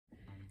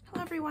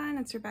everyone,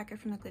 it's Rebecca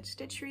from the Glitch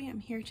Stitchery.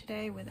 I'm here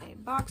today with a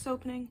box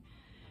opening.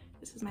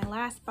 This is my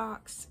last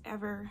box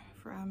ever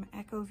from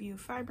Echoview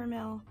Fiber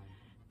Mill.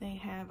 They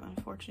have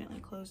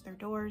unfortunately closed their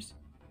doors,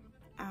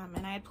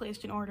 and I had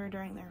placed an order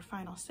during their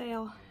final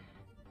sale.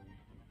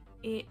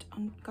 It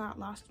got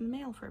lost in the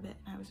mail for a bit.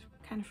 I was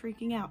kind of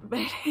freaking out,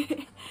 but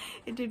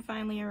it did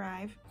finally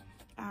arrive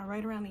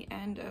right around the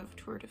end of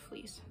Tour de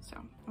Fleece. So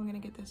I'm gonna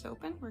get this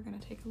open. We're gonna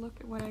take a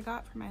look at what I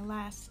got for my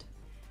last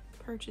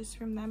purchase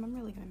from them. I'm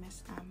really gonna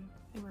miss them.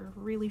 They were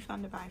really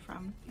fun to buy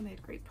from, and they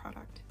had great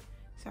product.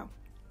 So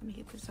let me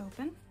get this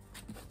open.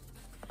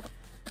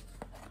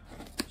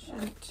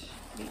 Shouldn't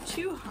be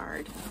too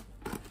hard.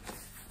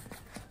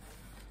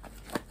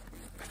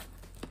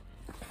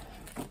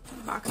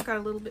 The box got a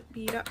little bit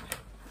beat up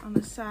on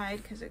the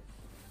side because it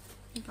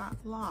got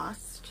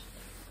lost.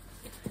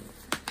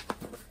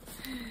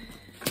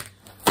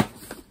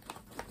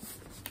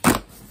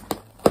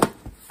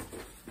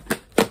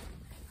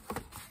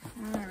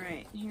 All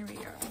right, here we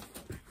go.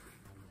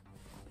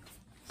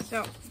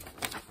 So,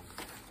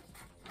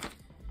 I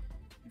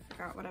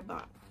forgot what I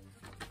bought.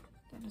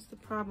 That is the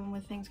problem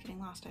with things getting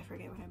lost. I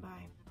forget what I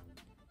buy.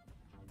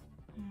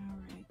 All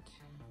right.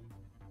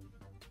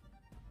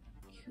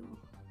 Cool.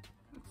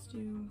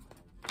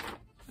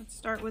 Let's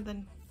start with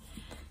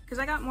because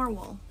I got more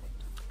wool.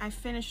 I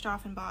finished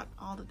off and bought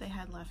all that they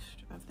had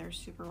left of their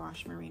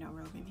superwash merino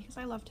roving because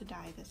I love to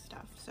dye this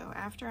stuff. So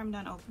after I'm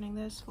done opening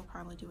this, we'll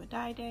probably do a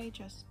dye day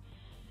just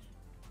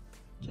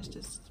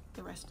as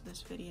the rest of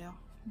this video.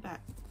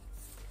 But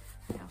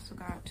I also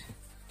got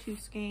 2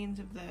 skeins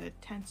of the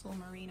Tencel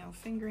merino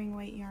fingering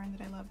weight yarn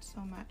that I loved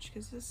so much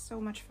because this is so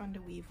much fun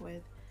to weave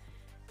with,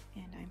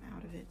 and I'm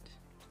out of it.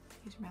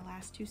 These are my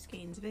last 2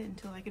 skeins of it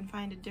until I can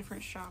find a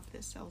different shop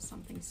that sells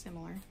something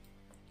similar.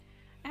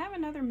 I have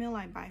another mill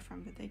I buy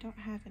from, but they don't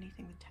have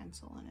anything with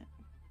Tencel in it.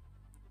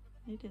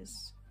 It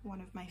is one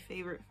of my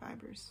favorite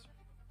fibers.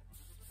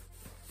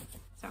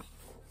 So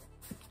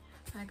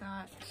I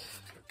got,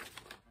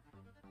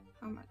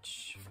 how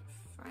much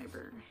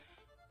fiber?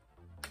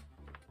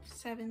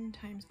 7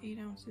 times 8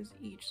 ounces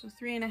each, so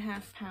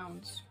 3.5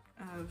 pounds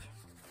of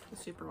the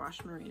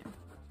superwash merino.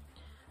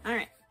 All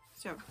right,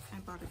 so I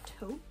bought a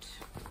tote,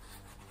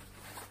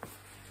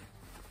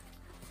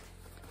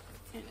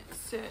 and it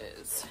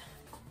says,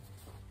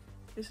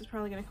 this is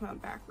probably gonna come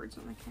out backwards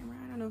on the camera.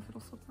 I don't know if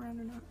it'll flip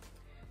around or not.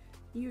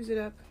 Use it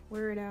up,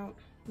 wear it out,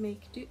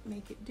 make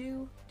it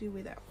do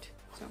without.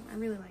 So I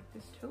really like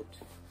this tote.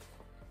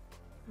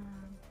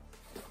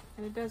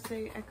 And it does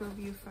say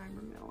Echoview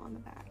Fiber Mill on the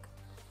back.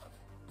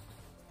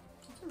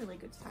 It's a really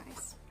good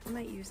size. I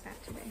might use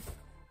that today.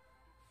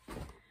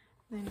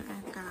 Then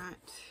I've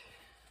got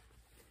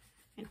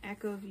an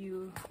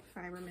Echoview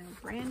Fiber Mill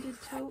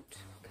branded tote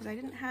because I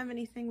didn't have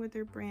anything with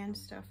their brand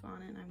stuff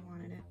on it and I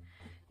wanted it.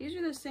 These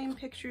are the same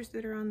pictures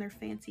that are on their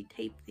fancy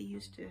tape they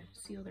used to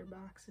seal their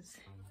boxes.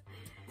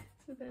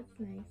 So that's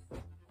nice.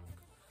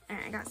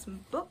 Alright, I got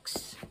some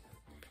books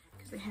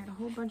because they had a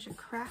whole bunch of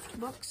craft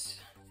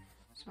books.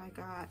 So I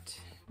got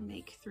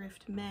Make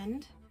Thrift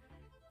Mend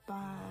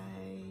by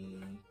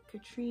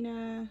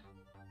Katrina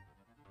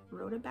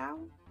Rodabow.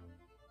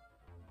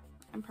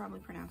 I'm probably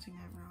pronouncing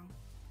that wrong.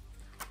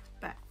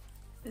 But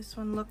this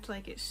one looked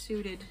like it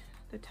suited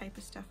the type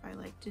of stuff I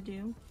like to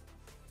do.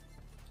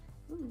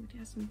 Ooh, it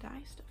has some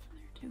dye stuff in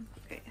there too.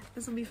 Okay,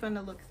 this will be fun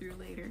to look through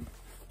later.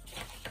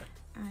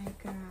 I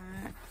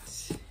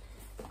got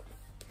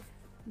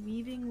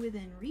Weaving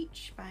Within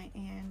Reach by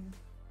Anne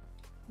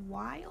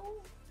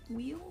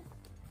Wheel?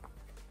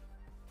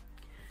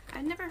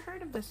 I'd never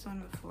heard of this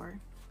one before,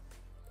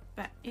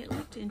 but it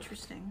looked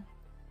interesting.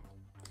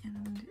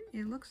 And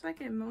it looks like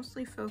it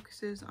mostly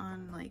focuses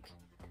on like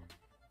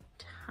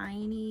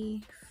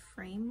tiny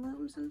frame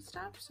looms and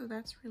stuff, so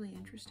that's really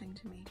interesting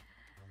to me.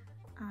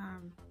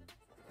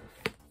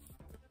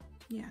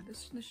 Yeah,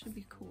 this should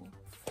be cool.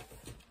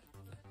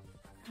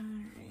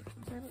 Alright,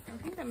 I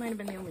think that might have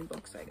been the only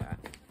books I got.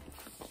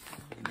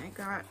 And I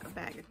got a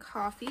bag of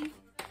coffee.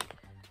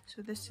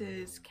 So this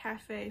is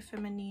Cafe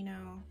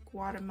Femenino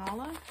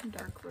Guatemala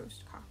dark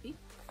roast coffee.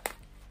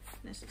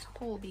 This is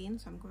whole bean,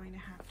 so I'm going to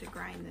have to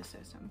grind this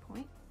at some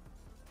point.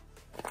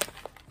 It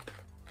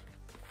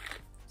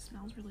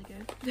smells really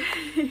good.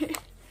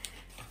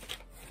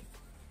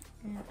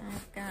 And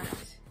I've got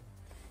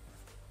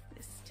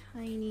this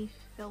tiny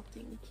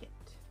felting kit.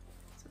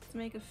 So let's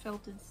make a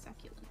felted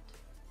succulent.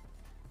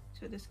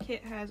 So this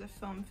kit has a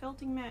foam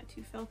felting mat,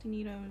 2 felting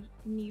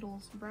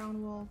needles,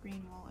 brown wool,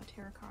 green wool, a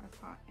terracotta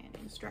pot, and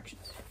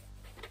instructions.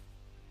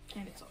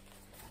 And it's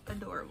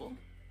adorable.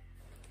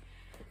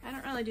 I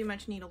don't really do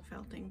much needle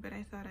felting, but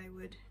I thought I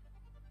would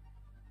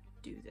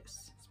do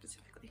this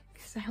specifically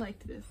because I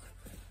liked this.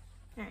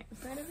 Alright, was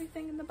that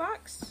everything in the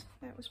box?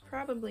 That was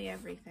probably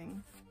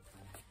everything.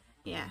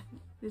 Yeah,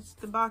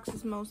 the box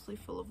is mostly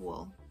full of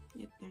wool.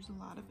 There's a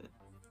lot of it.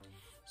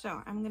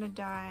 So I'm gonna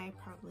dye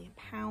probably a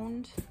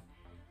pound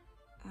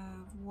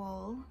of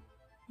wool.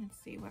 Let's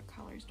see, what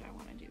colors do I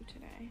want to do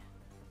today?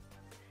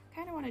 I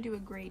kind of want to do a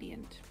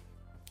gradient,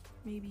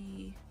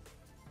 maybe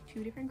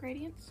 2 different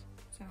gradients.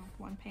 So So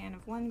one pan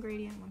of one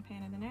gradient, one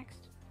pan of the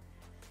next.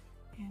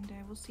 And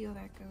we'll see how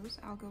that goes.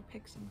 I'll go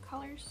pick some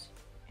colors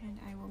and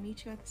I will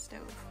meet you at the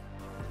stove.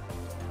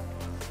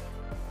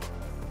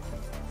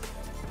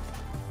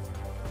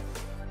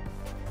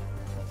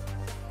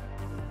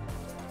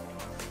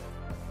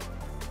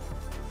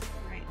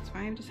 Alright, so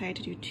I have decided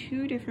to do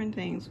two different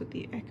things with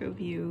the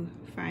Echoview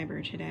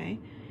fiber today.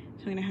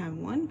 So I'm going to have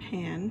one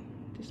pan,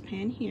 this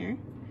pan here,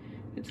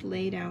 that's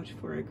laid out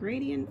for a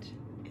gradient,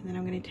 and then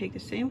I'm going to take the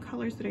same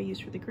colors that I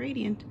used for the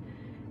gradient,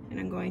 and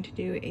I'm going to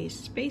do a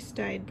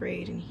space-dyed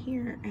braid in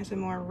here as a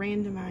more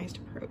randomized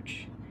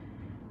approach.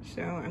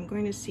 So I'm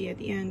going to see at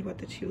the end what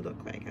the two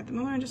look like. At the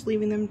moment I'm just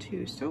leaving them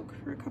to soak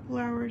for a couple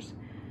hours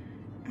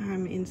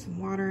in some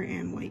water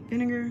and white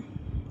vinegar.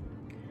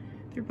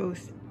 They're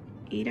both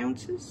 8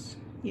 ounces.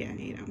 Yeah,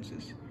 8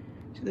 ounces.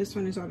 So this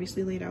one is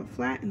obviously laid out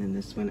flat, and then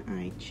this one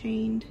I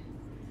chained,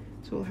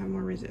 so we'll have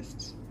more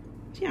resists.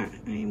 So yeah,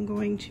 I am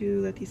going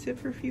to let these sit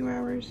for a few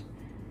hours,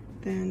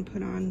 then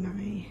put on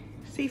my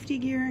safety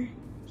gear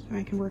so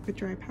I can work with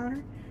dry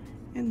powder,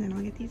 and then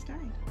I'll get these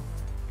dyed.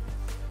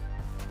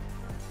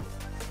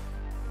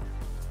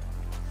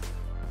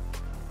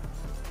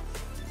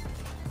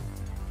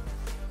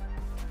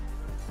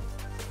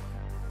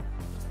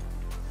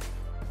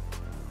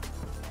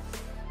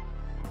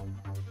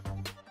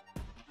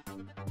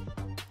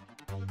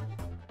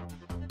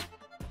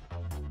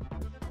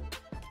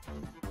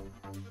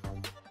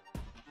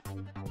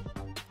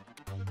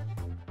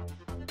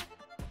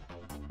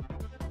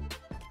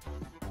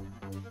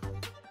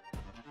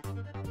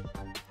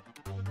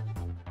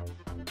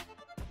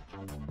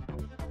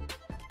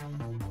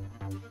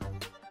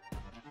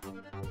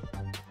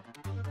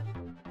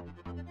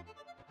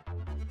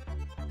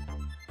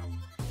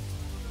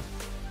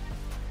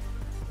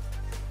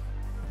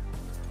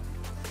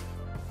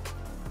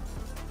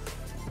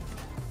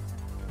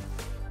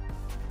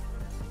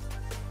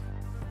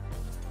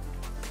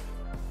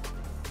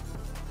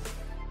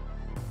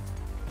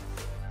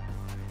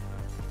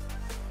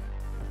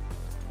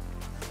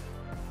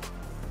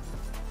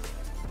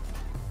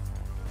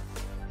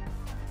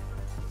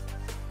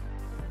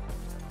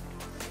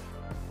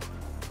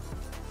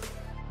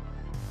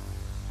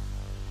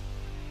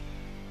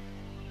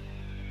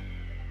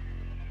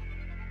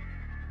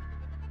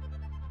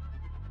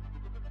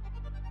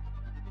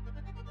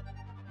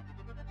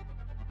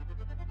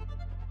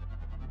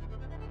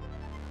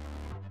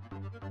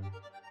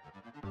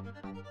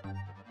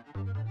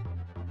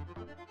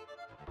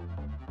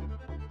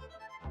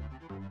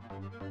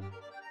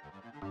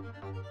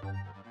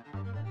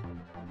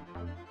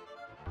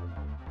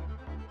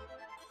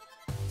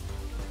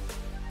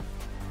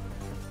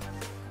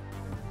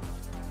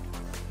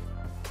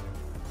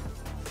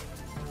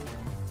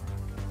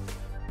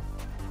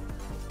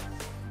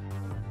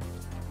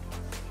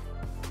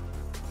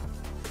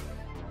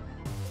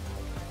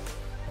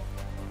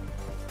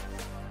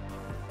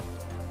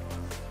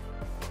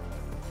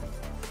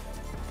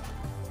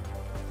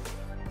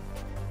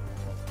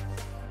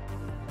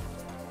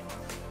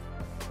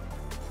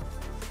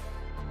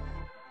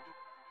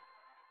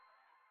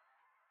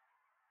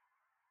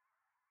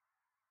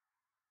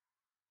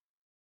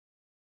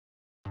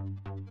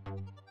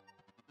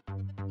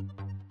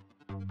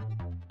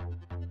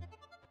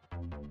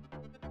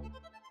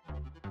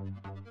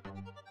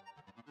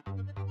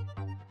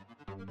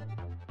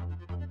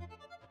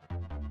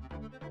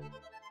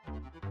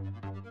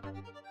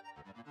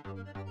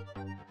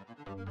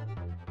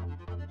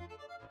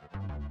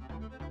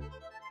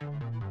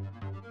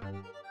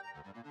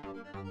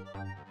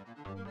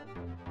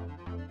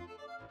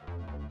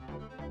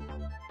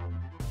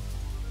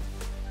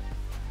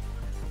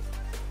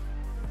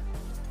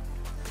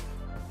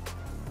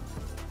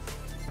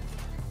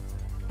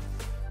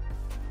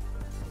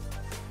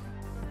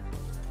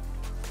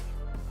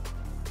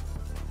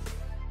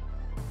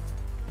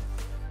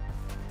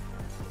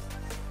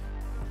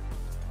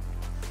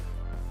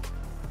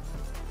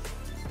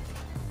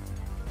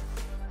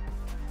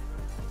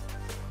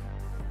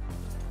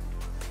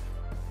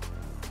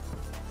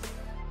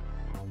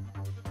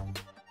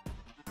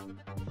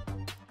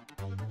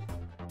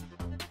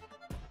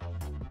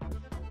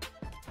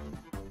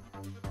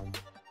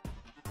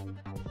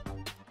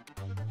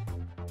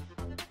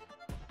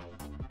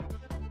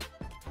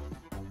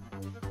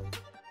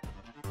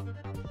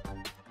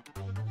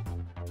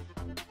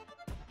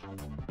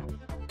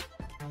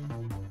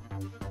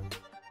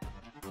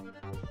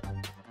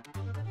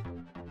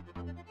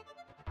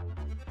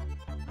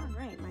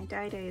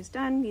 Dye day is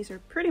done. These are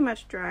pretty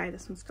much dry.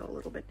 This one's still a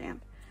little bit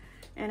damp.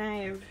 And I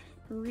have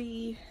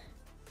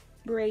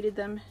re-braided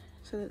them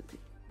so that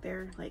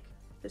they're like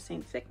the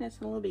same thickness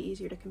and a little bit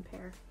easier to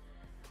compare.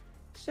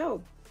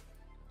 So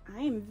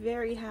I am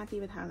very happy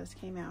with how this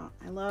came out.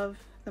 I love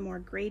the more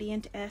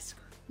gradient-esque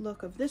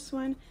look of this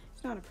one.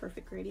 It's not a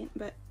perfect gradient,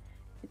 but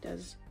it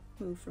does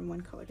move from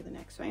one color to the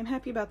next. So I am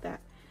happy about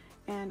that.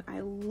 And I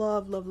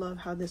love, love, love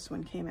how this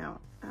one came out.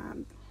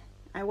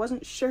 I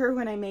wasn't sure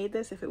when I made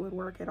this if it would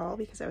work at all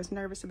because I was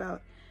nervous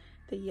about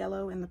the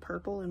yellow and the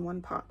purple in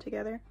one pot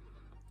together.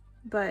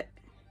 But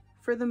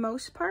for the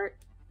most part,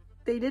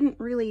 they didn't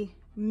really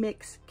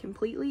mix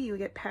completely. You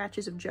get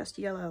patches of just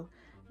yellow,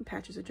 and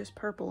patches of just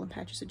purple, and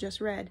patches of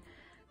just red.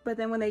 But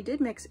then when they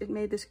did mix, it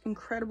made this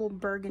incredible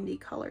burgundy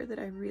color that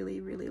I really,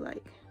 really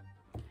like.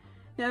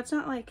 Now, it's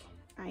not like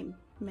I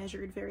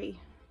measured very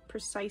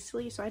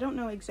precisely, so I don't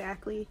know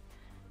exactly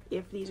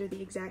if these are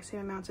the exact same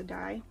amounts of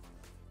dye,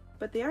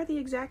 but they are the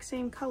exact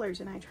same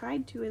colors, and I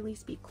tried to at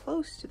least be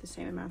close to the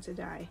same amounts of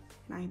dye,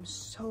 and I am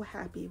so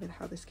happy with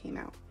how this came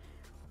out.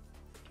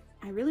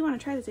 I really want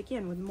to try this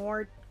again with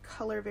more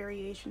color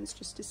variations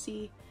just to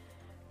see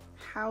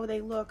how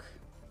they look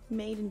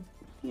made in,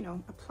 you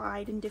know,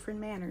 applied in different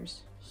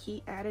manners,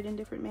 heat added in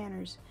different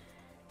manners.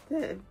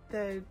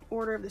 The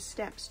order of the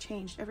steps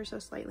changed ever so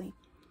slightly.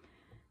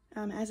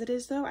 As it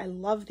is though, I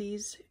love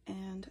these,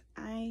 and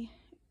I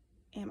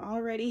am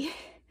already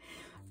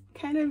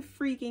kind of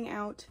freaking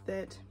out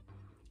that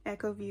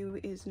Echoview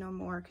is no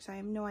more, because I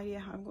have no idea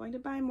how I'm going to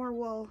buy more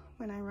wool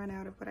when I run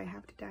out of what I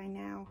have to dye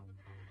now.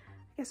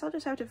 I guess I'll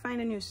just have to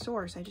find a new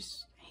source. I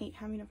just hate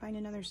having to find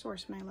another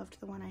source when I loved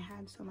the one I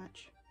had so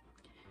much.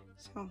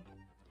 So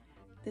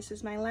this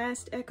is my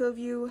last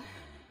Echoview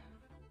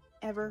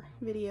ever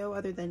video,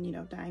 other than, you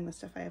know, dyeing the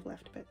stuff I have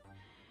left, but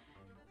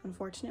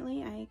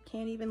unfortunately I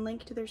can't even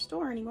link to their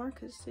store anymore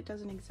because it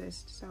doesn't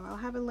exist. So I'll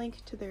have a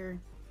link to their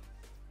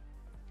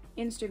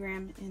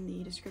Instagram in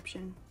the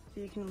description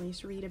so you can at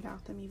least read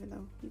about them, even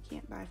though you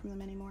can't buy from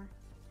them anymore.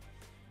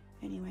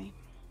 Anyway,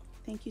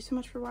 thank you so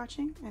much for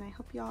watching, and I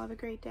hope you all have a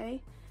great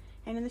day.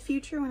 And in the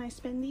future, when I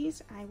spin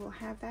these, I will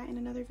have that in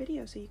another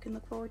video, so you can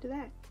look forward to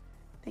that.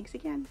 Thanks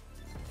again.